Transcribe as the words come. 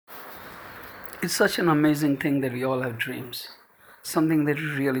It's such an amazing thing that we all have dreams. Something that we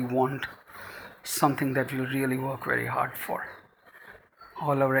really want, something that we'll really work very hard for.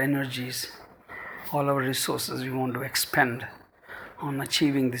 All our energies, all our resources we want to expend on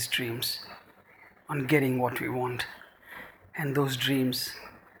achieving these dreams, on getting what we want. And those dreams,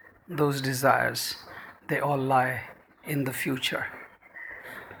 those desires, they all lie in the future.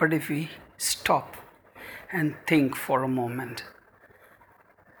 But if we stop and think for a moment,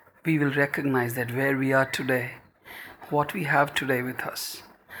 we will recognize that where we are today, what we have today with us,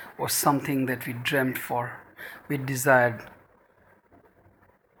 was something that we dreamt for, we desired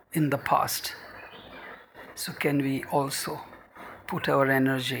in the past. So can we also put our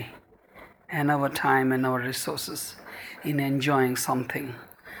energy and our time and our resources in enjoying something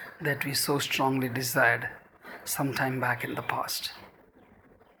that we so strongly desired sometime back in the past?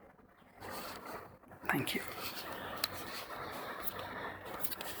 Thank you.